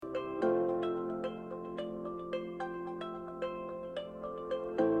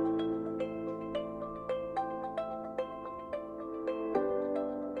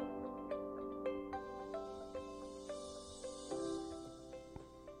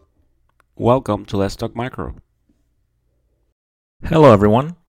Welcome to Let's Talk Micro. Hello,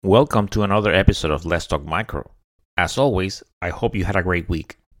 everyone. Welcome to another episode of Let's Talk Micro. As always, I hope you had a great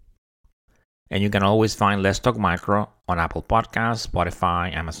week. And you can always find Let's Talk Micro on Apple Podcasts,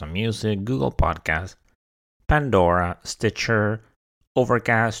 Spotify, Amazon Music, Google Podcasts, Pandora, Stitcher,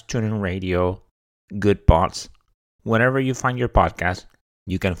 Overcast, TuneIn Radio, Good Pods. Whenever you find your podcast,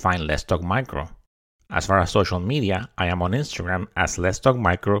 you can find Let's Talk Micro. As far as social media, I am on Instagram as Let's Talk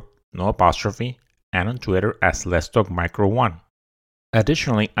Micro, no apostrophe, and on Twitter as Let's Talk Micro 1.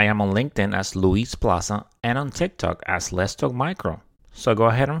 Additionally, I am on LinkedIn as Luis Plaza and on TikTok as Let's Talk Micro. So go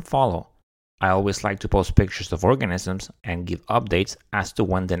ahead and follow. I always like to post pictures of organisms and give updates as to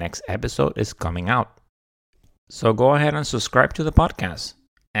when the next episode is coming out. So go ahead and subscribe to the podcast.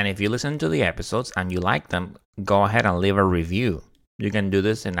 And if you listen to the episodes and you like them, go ahead and leave a review. You can do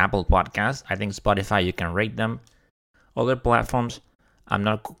this in Apple Podcasts. I think Spotify, you can rate them. Other platforms, I'm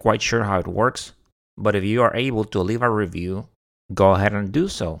not quite sure how it works. But if you are able to leave a review, go ahead and do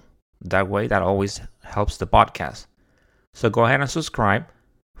so. That way, that always helps the podcast. So go ahead and subscribe,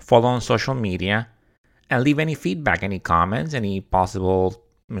 follow on social media, and leave any feedback, any comments, any possible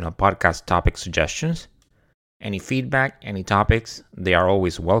podcast topic suggestions. Any feedback, any topics, they are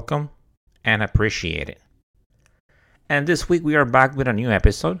always welcome and appreciated. And this week we are back with a new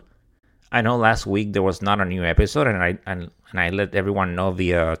episode. I know last week there was not a new episode, and I let everyone know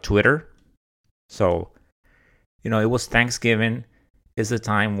via Twitter. So, it was Thanksgiving. It's a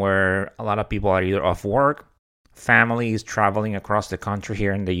time where a lot of people are either off work, families traveling across the country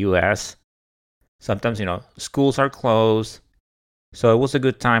here in the U.S. Sometimes, schools are closed. So it was a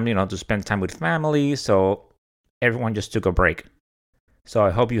good time, to spend time with family. So everyone just took a break. So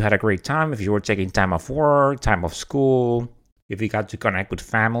I hope you had a great time. If you were taking time off work, time off school, if you got to connect with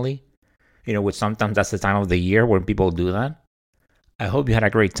family, which sometimes that's the time of the year when people do that. I hope you had a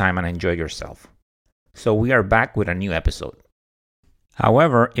great time and enjoyed yourself. So we are back with a new episode.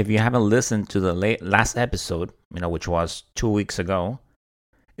 However, if you haven't listened to the last episode, which was 2 weeks ago,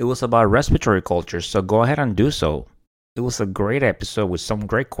 it was about respiratory cultures. So go ahead and do so. It was a great episode with some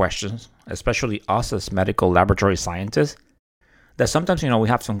great questions, especially us as medical laboratory scientists. That sometimes, we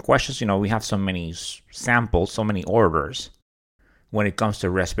have some questions, we have so many samples, so many orders when it comes to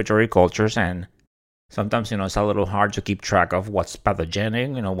respiratory cultures. And sometimes, it's a little hard to keep track of what's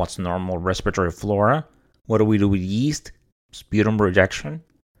pathogenic, what's normal respiratory flora. What do we do with yeast, sputum rejection?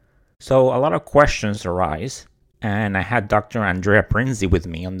 So a lot of questions arise. And I had Dr. Andrea Prinzi with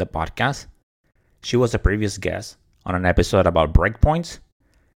me on the podcast. She was a previous guest on an episode about breakpoints.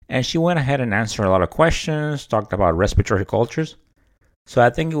 And she went ahead and answered a lot of questions, talked about respiratory cultures. So I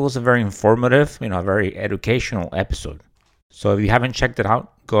think it was a very informative, a very educational episode. So if you haven't checked it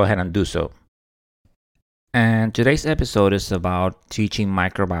out, go ahead and do so. And today's episode is about teaching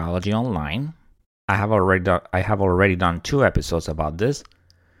microbiology online. I have already done 2 episodes about this.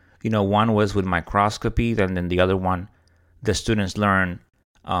 One was with microscopy, and then the other one, the students learn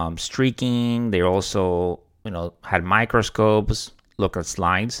streaking. They also, had microscopes, look at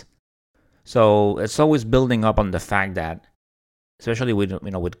slides. So it's always building up on the fact that, especially with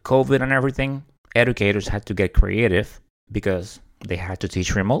COVID and everything, educators had to get creative because they had to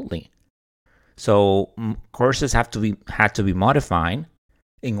teach remotely. So courses had to be modified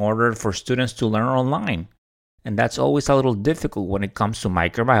in order for students to learn online. And that's always a little difficult when it comes to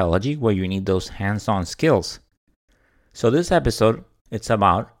microbiology, where you need those hands-on skills. So this episode, it's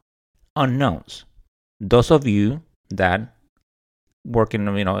about unknowns. Those of you that working,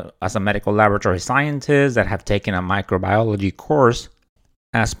 as a medical laboratory scientist that have taken a microbiology course,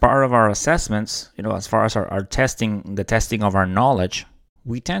 as part of our assessments, as far as our testing, the testing of our knowledge,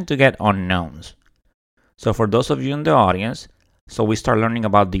 we tend to get unknowns. So for those of you in the audience, so we start learning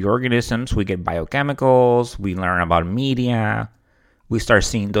about the organisms, we get biochemicals, we learn about media, we start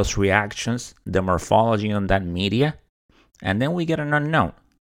seeing those reactions, the morphology on that media, and then we get an unknown.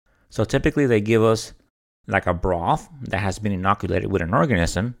 So typically they give us like a broth that has been inoculated with an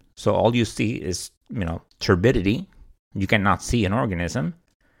organism. So all you see is, turbidity. You cannot see an organism.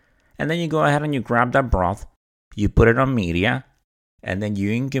 And then you go ahead and you grab that broth, you put it on media, and then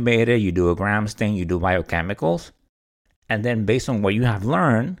you incubate it, you do a gram stain, you do biochemicals. And then based on what you have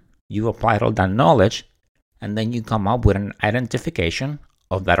learned, you apply all that knowledge, and then you come up with an identification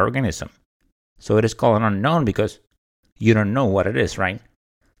of that organism. So it is called an unknown because you don't know what it is, right?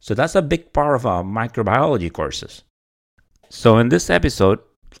 So that's a big part of our microbiology courses. So in this episode,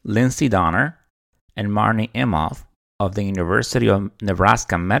 Lindsay Donner and Marnie Imhoff of the University of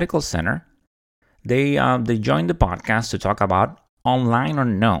Nebraska Medical Center, they joined the podcast to talk about online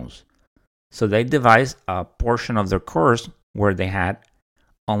unknowns. So they devised a portion of their course where they had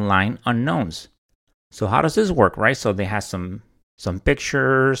online unknowns. So how does this work, right? So they have some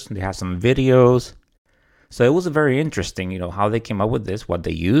pictures, they have some videos. So it was very interesting, how they came up with this, what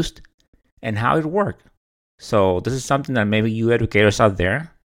they used, and how it worked. So this is something that maybe you educators out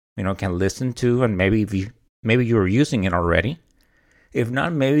there, can listen to, and maybe you're using it already. If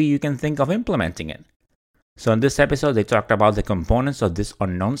not, maybe you can think of implementing it. So in this episode, they talked about the components of this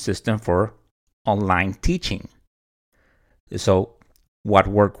unknown system for online teaching. So what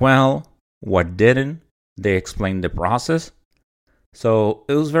worked well, what didn't. They explained the process. So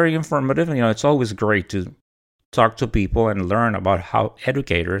it was very informative. It's always great to talk to people and learn about how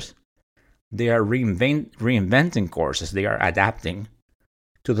educators, they are reinventing courses. They are adapting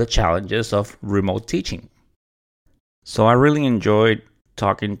to the challenges of remote teaching. So I really enjoyed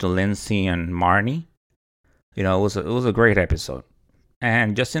talking to Lindsay and Marnie. It was a great episode.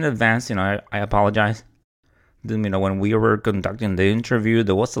 And just in advance, I apologize. When we were conducting the interview,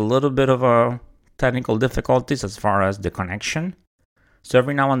 there was a little bit of a technical difficulties as far as the connection. So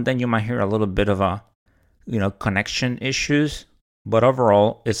every now and then you might hear a little bit of a, connection issues. But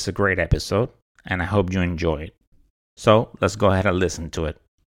overall, it's a great episode, and I hope you enjoy it. So let's go ahead and listen to it.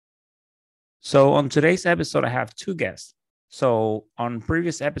 So on today's episode, I have two guests. So on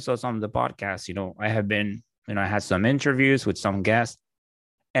previous episodes on the podcast, I have been, I had some interviews with some guests,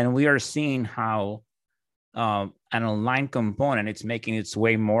 and we are seeing how an online component, it's making its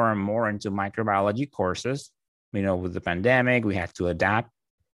way more and more into microbiology courses. With the pandemic, we had to adapt.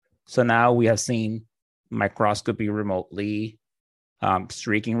 So now we have seen microscopy remotely,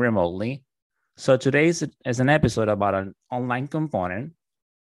 streaking remotely. So today is an episode about an online component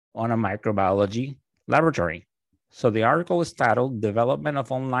on a microbiology laboratory. So the article is titled Development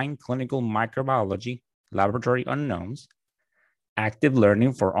of Online Clinical Microbiology Laboratory Unknowns, Active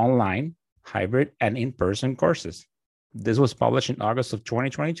Learning for Online, Hybrid, and In-Person Courses. This was published in August of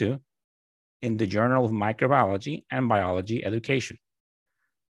 2022 in the Journal of Microbiology and Biology Education.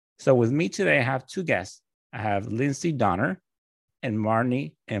 So with me today, I have two guests. I have Lindsay Donner and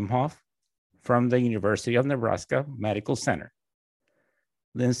Marnie Imhoff from the University of Nebraska Medical Center.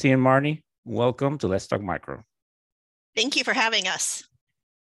 Lindsay and Marnie, welcome to Let's Talk Micro. Thank you for having us.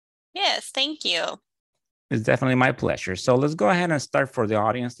 Yes, thank you. It's definitely my pleasure. So let's go ahead and start for the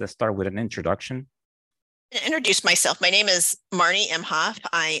audience. Let's start with an introduction. Introduce myself. My name is Marnie Imhoff.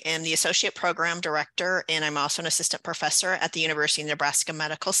 I am the Associate Program Director, and I'm also an Assistant Professor at the University of Nebraska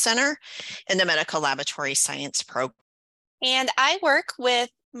Medical Center in the Medical Laboratory Science program. And I work with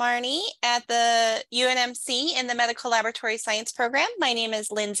Marnie at the UNMC in the Medical Laboratory Science program. My name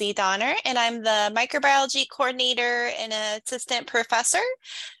is Lindsay Donner, and I'm the Microbiology Coordinator and Assistant Professor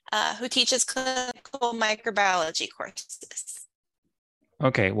who teaches clinical microbiology courses.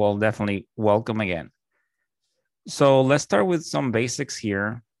 Okay, well, definitely welcome again. So let's start with some basics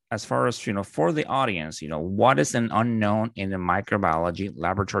here. As far as, for the audience, what is an unknown in a microbiology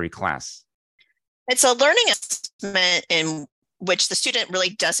laboratory class? It's a learning assessment in which the student really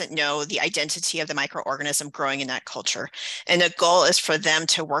doesn't know the identity of the microorganism growing in that culture. And the goal is for them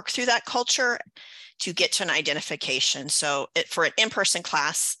to work through that culture to get to an identification. So for an in-person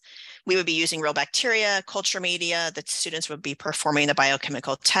class, we would be using real bacteria, culture media. The students would be performing the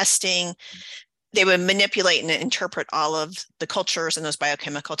biochemical testing. They would manipulate and interpret all of the cultures and those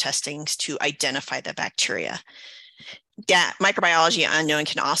biochemical testings to identify the bacteria. That microbiology unknown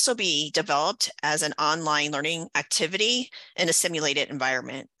can also be developed as an online learning activity in a simulated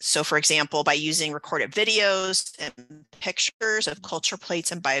environment. So for example, by using recorded videos and pictures of culture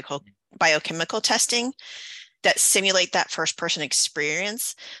plates and biochemical testing that simulate that first person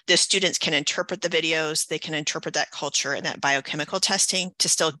experience, the students can interpret the videos, they can interpret that culture and that biochemical testing to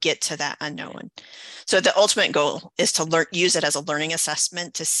still get to that unknown. So the ultimate goal is to use it as a learning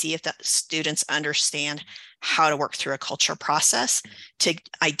assessment to see if the students understand how to work through a culture process to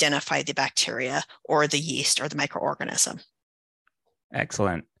identify the bacteria or the yeast or the microorganism.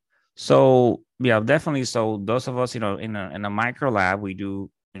 Excellent. So yeah, definitely. So those of us, in a micro lab, we do,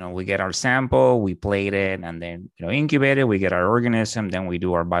 we get our sample, we plate it, and then, incubate it, we get our organism, then we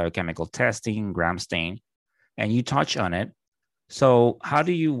do our biochemical testing, gram stain, and you touch on it. So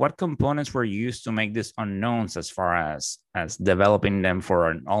what components were used to make these unknowns as far as developing them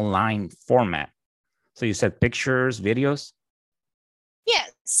for an online format? So you said pictures, videos? Yeah,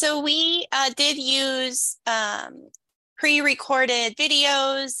 so we did use pre-recorded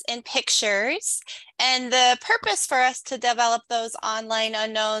videos and pictures. And the purpose for us to develop those online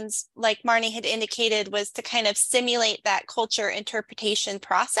unknowns, like Marnie had indicated, was to kind of simulate that culture interpretation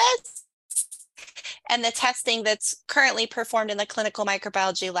process and the testing that's currently performed in the clinical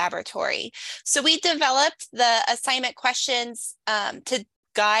microbiology laboratory. So we developed the assignment questions to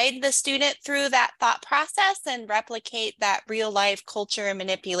guide the student through that thought process and replicate that real life culture and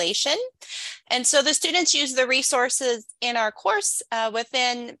manipulation. And so the students use the resources in our course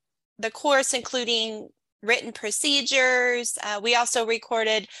within the course, including written procedures. We also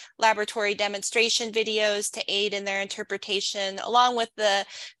recorded laboratory demonstration videos to aid in their interpretation, along with the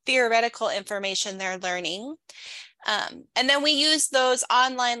theoretical information they're learning. And then we use those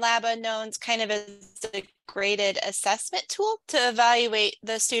online lab unknowns kind of as a graded assessment tool to evaluate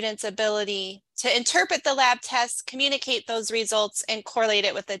the student's ability to interpret the lab tests, communicate those results, and correlate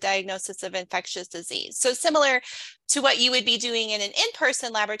it with the diagnosis of infectious disease. So similar to what you would be doing in an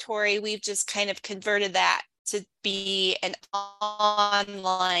in-person laboratory, we've just kind of converted that to be an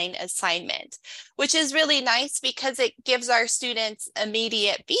online assignment, which is really nice because it gives our students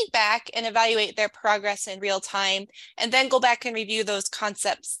immediate feedback and evaluate their progress in real time, and then go back and review those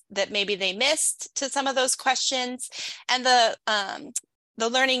concepts that maybe they missed to some of those questions. And the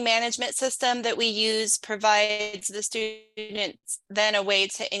learning management system that we use provides the students then a way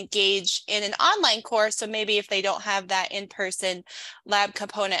to engage in an online course. So maybe if they don't have that in-person lab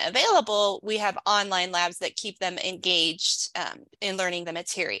component available, we have online labs that keep them engaged in learning the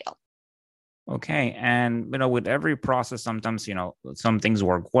material. Okay. And, with every process, sometimes, some things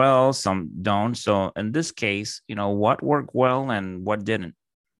work well, some don't. So in this case, what worked well and what didn't?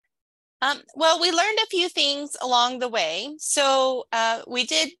 Well, we learned a few things along the way. So we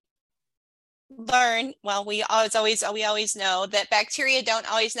did learn, well, we always know that bacteria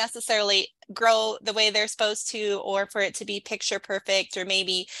don't always necessarily grow the way they're supposed to, or for it to be picture perfect, or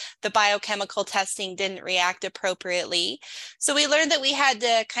maybe the biochemical testing didn't react appropriately. So we learned that we had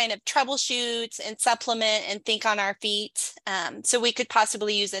to kind of troubleshoot and supplement and think on our feet. So we could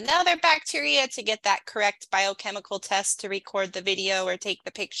possibly use another bacteria to get that correct biochemical test to record the video or take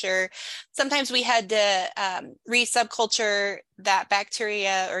the picture. Sometimes we had to re-subculture that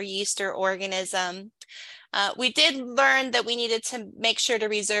bacteria or yeast or organism. We did learn that we needed to make sure to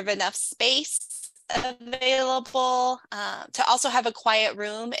reserve enough space available to also have a quiet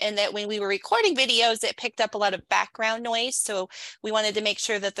room, and that when we were recording videos, it picked up a lot of background noise. So we wanted to make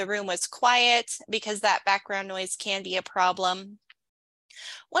sure that the room was quiet because that background noise can be a problem.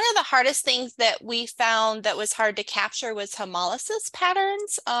 One of the hardest things that we found that was hard to capture was hemolysis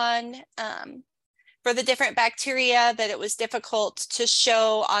patterns on for the different bacteria, that it was difficult to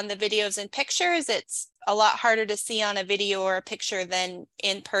show on the videos and pictures. It's a lot harder to see on a video or a picture than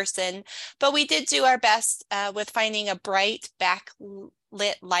in person, but we did do our best with finding a bright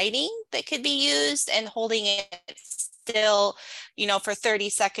backlit lighting that could be used and holding it still, for 30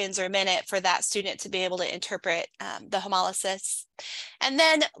 seconds or a minute for that student to be able to interpret the hemolysis. And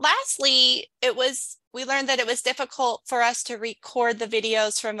then lastly, we learned that it was difficult for us to record the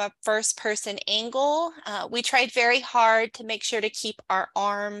videos from a first person angle. We tried very hard to make sure to keep our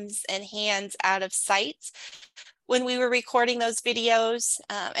arms and hands out of sight when we were recording those videos.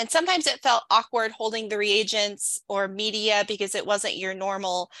 And sometimes it felt awkward holding the reagents or media because it wasn't your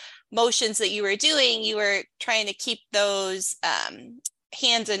normal motions that you were doing. You were trying to keep those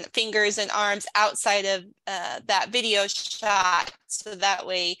hands and fingers and arms outside of that video shot, so that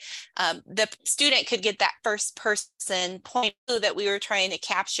way the student could get that first person point of view that we were trying to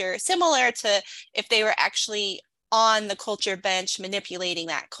capture, similar to if they were actually on the culture bench manipulating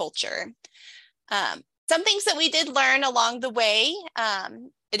that culture. Some things that we did learn along the way.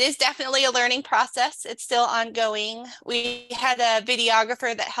 It is definitely a learning process. It's still ongoing. We had a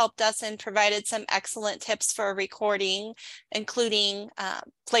videographer that helped us and provided some excellent tips for recording, including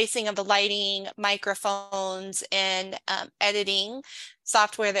placing of the lighting, microphones, and editing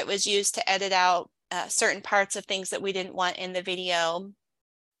software that was used to edit out certain parts of things that we didn't want in the video.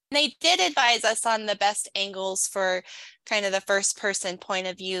 They did advise us on the best angles for kind of the first person point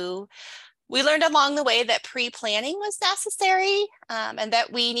of view. We learned along the way that pre-planning was necessary and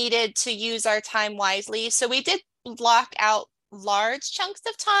that we needed to use our time wisely. So we did block out large chunks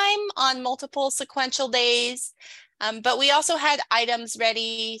of time on multiple sequential days, but we also had items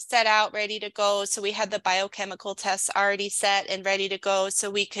set out, ready to go. So we had the biochemical tests already set and ready to go, so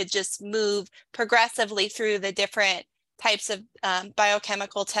we could just move progressively through the different types of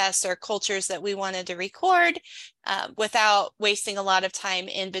biochemical tests or cultures that we wanted to record without wasting a lot of time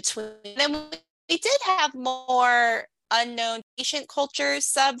in between. Then we did have more unknown patient cultures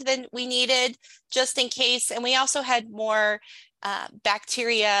subbed than we needed, just in case. And we also had more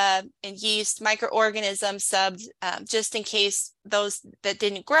bacteria and yeast microorganisms subbed just in case those that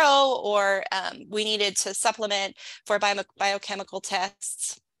didn't grow, or we needed to supplement for biochemical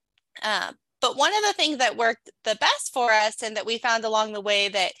tests. But one of the things that worked the best for us and that we found along the way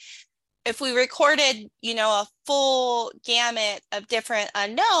that if we recorded, a full gamut of different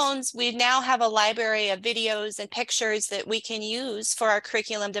unknowns, we now have a library of videos and pictures that we can use for our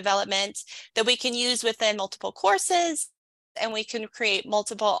curriculum development, that we can use within multiple courses, and we can create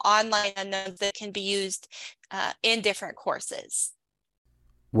multiple online unknowns that can be used in different courses.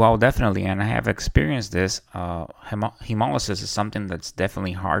 Well, definitely, and I have experienced this. Hemolysis is something that's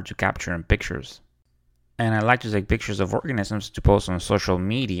definitely hard to capture in pictures. And I like to take pictures of organisms to post on social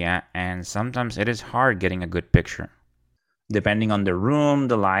media, and sometimes it is hard getting a good picture, depending on the room,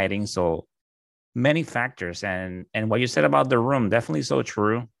 the lighting, so many factors. And what you said about the room, definitely so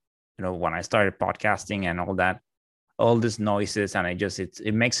true. When I started podcasting and all that, all these noises, and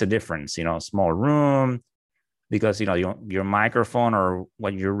it makes a difference. Small room, because your microphone or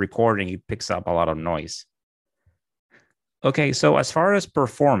what you're recording, it picks up a lot of noise. Okay, so as far as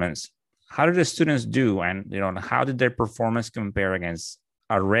performance, how did the students do, and how did their performance compare against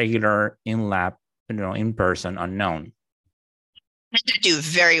a regular in-lab, in-person unknown? They do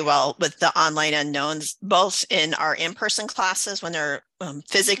very well with the online unknowns, both in our in-person classes when they're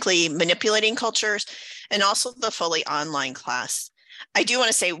physically manipulating cultures, and also the fully online class. I do want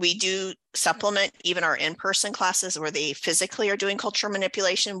to say we do supplement even our in-person classes where they physically are doing cultural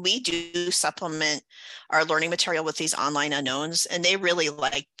manipulation. We do supplement our learning material with these online unknowns, and they really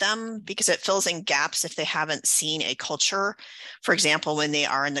like them because it fills in gaps if they haven't seen a culture, for example, when they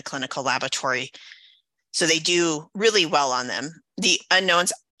are in the clinical laboratory. So they do really well on them. The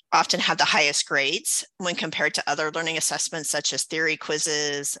unknowns often have the highest grades when compared to other learning assessments such as theory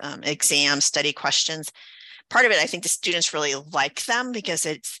quizzes, exams, study questions. Part of it, I think the students really like them because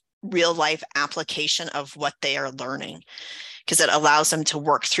it's real life application of what they are learning, because it allows them to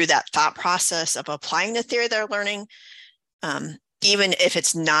work through that thought process of applying the theory they're learning, even if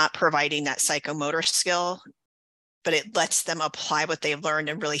it's not providing that psychomotor skill, but it lets them apply what they've learned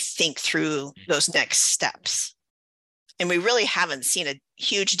and really think through those next steps. And we really haven't seen a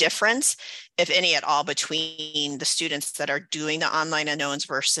huge difference, if any at all, between the students that are doing the online unknowns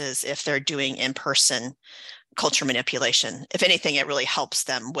versus if they're doing in-person culture manipulation. If anything, it really helps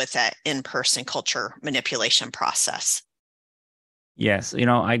them with that in-person culture manipulation process. Yes,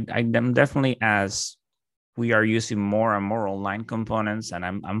 I'm definitely, as we are using more and more online components, and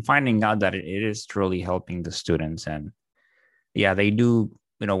I'm finding out that it is truly helping the students. And yeah, they do,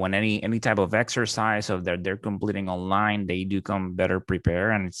 when any type of exercise of they're completing online, they do come better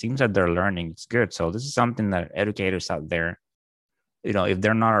prepared, and it seems that they're learning. It's good. So this is something that educators out there, if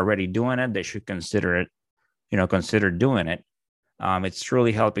they're not already doing it, they should consider it. Consider doing it. It's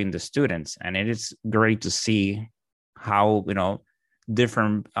truly helping the students, and it is great to see how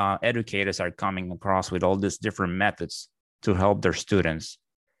different educators are coming across with all these different methods to help their students,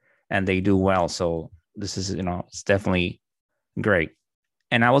 and they do well. So this is it's definitely great.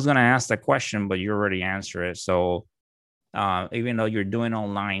 And I was going to ask the question, but you already answered it. So even though you're doing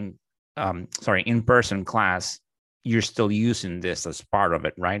online, in-person class, you're still using this as part of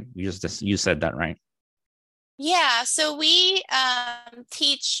it, right? You said that, right? Yeah, so we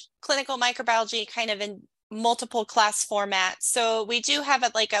teach clinical microbiology kind of in multiple class formats. So we do have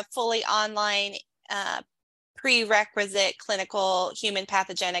like a fully online prerequisite clinical human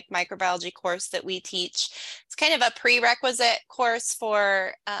pathogenic microbiology course that we teach. It's kind of a prerequisite course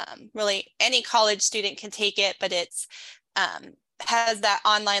for really any college student can take it, but it's has that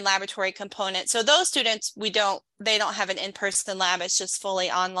online laboratory component. So those students, they don't have an in-person lab. It's just fully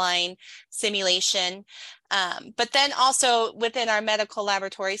online simulation. But then also within our medical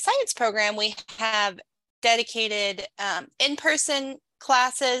laboratory science program, we have dedicated in-person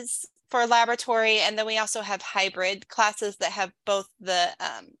classes for laboratory. And then we also have hybrid classes that have both the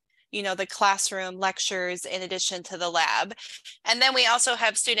the classroom lectures in addition to the lab. And then we also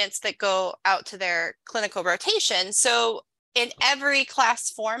have students that go out to their clinical rotation. So in every class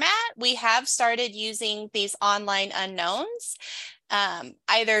format, we have started using these online unknowns,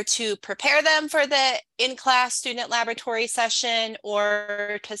 either to prepare them for the in-class student laboratory session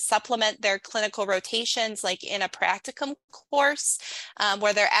or to supplement their clinical rotations, like in a practicum course,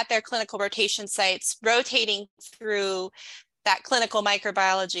 where they're at their clinical rotation sites, rotating through that clinical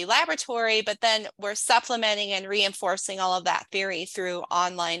microbiology laboratory, but then we're supplementing and reinforcing all of that theory through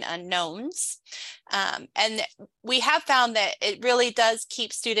online unknowns. And we have found that it really does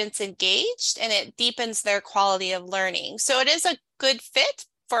keep students engaged and it deepens their quality of learning. So it is a good fit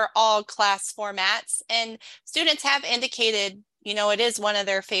for all class formats, and students have indicated it is one of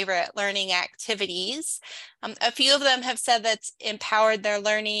their favorite learning activities. A few of them have said that's empowered their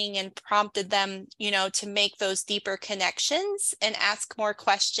learning and prompted them, to make those deeper connections and ask more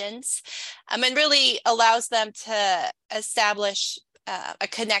questions, and really allows them to establish a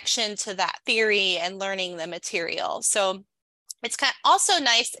connection to that theory and learning the material. So it's kind of also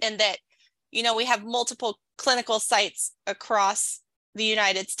nice in that, we have multiple clinical sites across the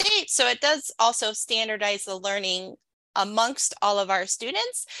United States. So it does also standardize the learning amongst all of our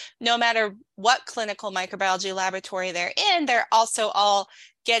students. No matter what clinical microbiology laboratory they're in, they're also all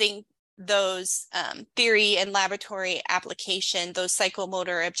getting those theory and laboratory application, those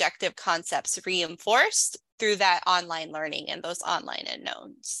psychomotor objective concepts reinforced through that online learning and those online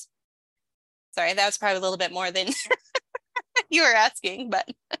unknowns. Sorry, that was probably a little bit more than you were asking, but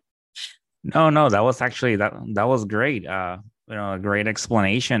No, that was actually that was great. A great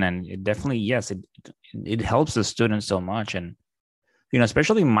explanation, and it definitely, yes, it helps the students so much, and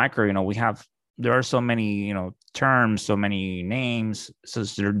especially micro. There are so many terms, so many names, so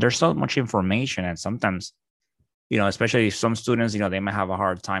there's so much information, and sometimes especially some students they might have a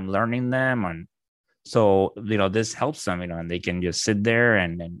hard time learning them, and so this helps them and they can just sit there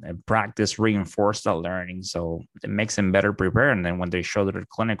and practice, reinforce that learning, so it makes them better prepared, and then when they show their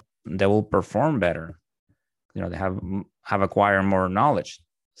clinic they will perform better. They have acquired more knowledge.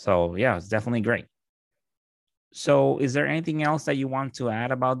 So yeah, it's definitely great. So is there anything else that you want to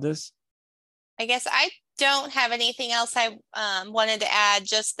add about this? I guess I don't have anything else I wanted to add,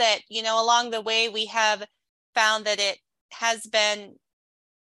 just that, along the way we have found that it has been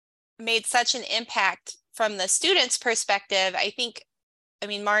made such an impact from the student's perspective.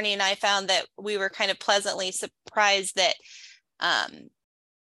 Marnie and I found that we were kind of pleasantly surprised that,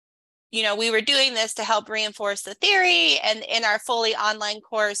 we were doing this to help reinforce the theory, and in our fully online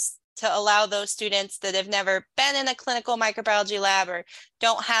course to allow those students that have never been in a clinical microbiology lab or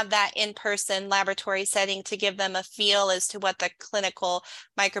don't have that in-person laboratory setting to give them a feel as to what the clinical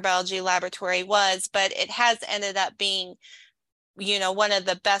microbiology laboratory was. But it has ended up being, one of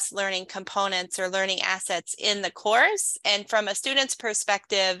the best learning components or learning assets in the course. And from a student's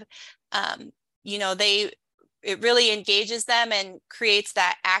perspective, it really engages them and creates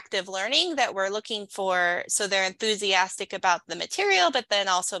that active learning that we're looking for. So they're enthusiastic about the material, but then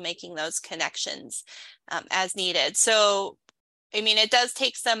also making those connections as needed. So, it does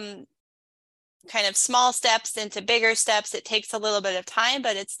take some kind of small steps into bigger steps. It takes a little bit of time,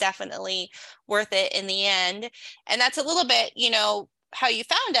 but it's definitely worth it in the end. And that's a little bit, how you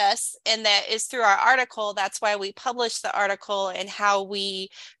found us, and that is through our article. That's why we published the article, and how we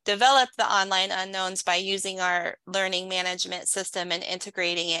developed the online unknowns by using our learning management system and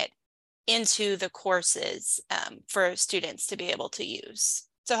integrating it into the courses for students to be able to use.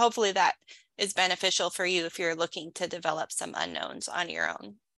 So hopefully that is beneficial for you if you're looking to develop some unknowns on your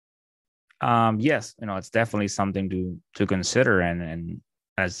own. Yes, it's definitely something to consider, and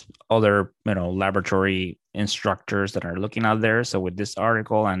as other laboratory instructors that are looking out there. So with this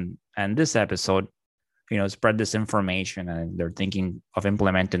article and this episode, spread this information, and they're thinking of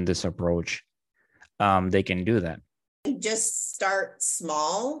implementing this approach, they can do that. Just start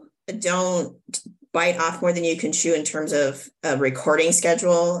small. Don't bite off more than you can chew in terms of a recording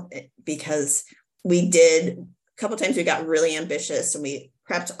schedule, because we did a couple times we got really ambitious and we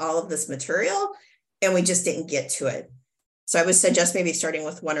prepped all of this material and we just didn't get to it. So I would suggest maybe starting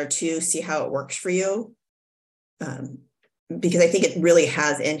with 1 or 2, see how it works for you, because I think it really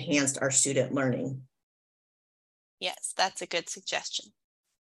has enhanced our student learning. Yes, that's a good suggestion.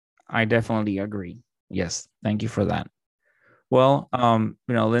 I definitely agree. Yes, thank you for that. Well,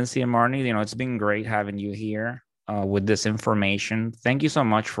 Lindsay and Marnie, it's been great having you here with this information. Thank you so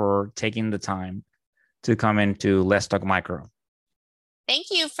much for taking the time to come into Let's Talk Micro. Thank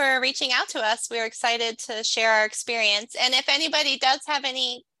you for reaching out to us. We're excited to share our experience. And if anybody does have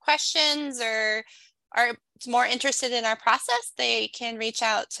any questions or are more interested in our process, they can reach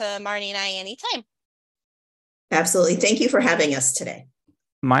out to Marnie and I anytime. Absolutely. Thank you for having us today.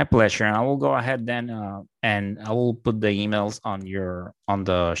 My pleasure. And I will go ahead then and I will put the emails on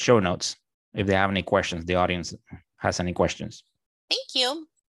the show notes if they have any questions, the audience has any questions. Thank you.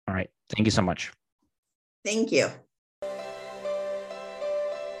 All right. Thank you so much. Thank you.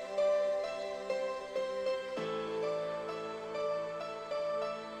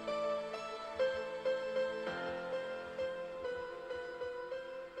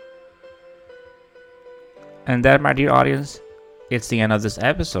 And that, my dear audience, it's the end of this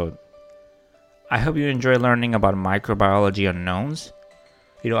episode. I hope you enjoy learning about microbiology unknowns.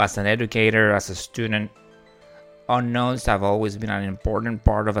 As an educator, as a student, unknowns have always been an important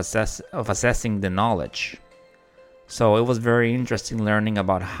part of assessing the knowledge. So it was very interesting learning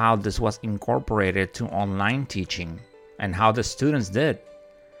about how this was incorporated to online teaching and how the students did.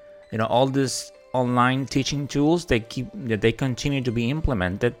 All these online teaching tools, they continue to be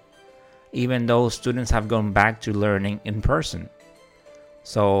implemented even though students have gone back to learning in person.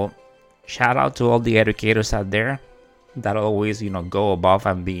 So shout out to all the educators out there that always, go above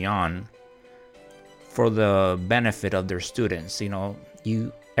and beyond for the benefit of their students.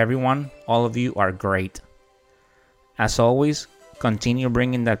 Everyone, all of you are great. As always, continue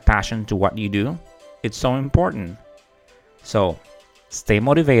bringing that passion to what you do. It's so important. So stay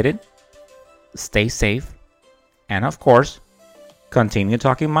motivated, stay safe, and of course, continue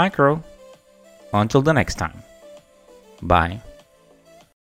talking micro. Until the next time. Bye.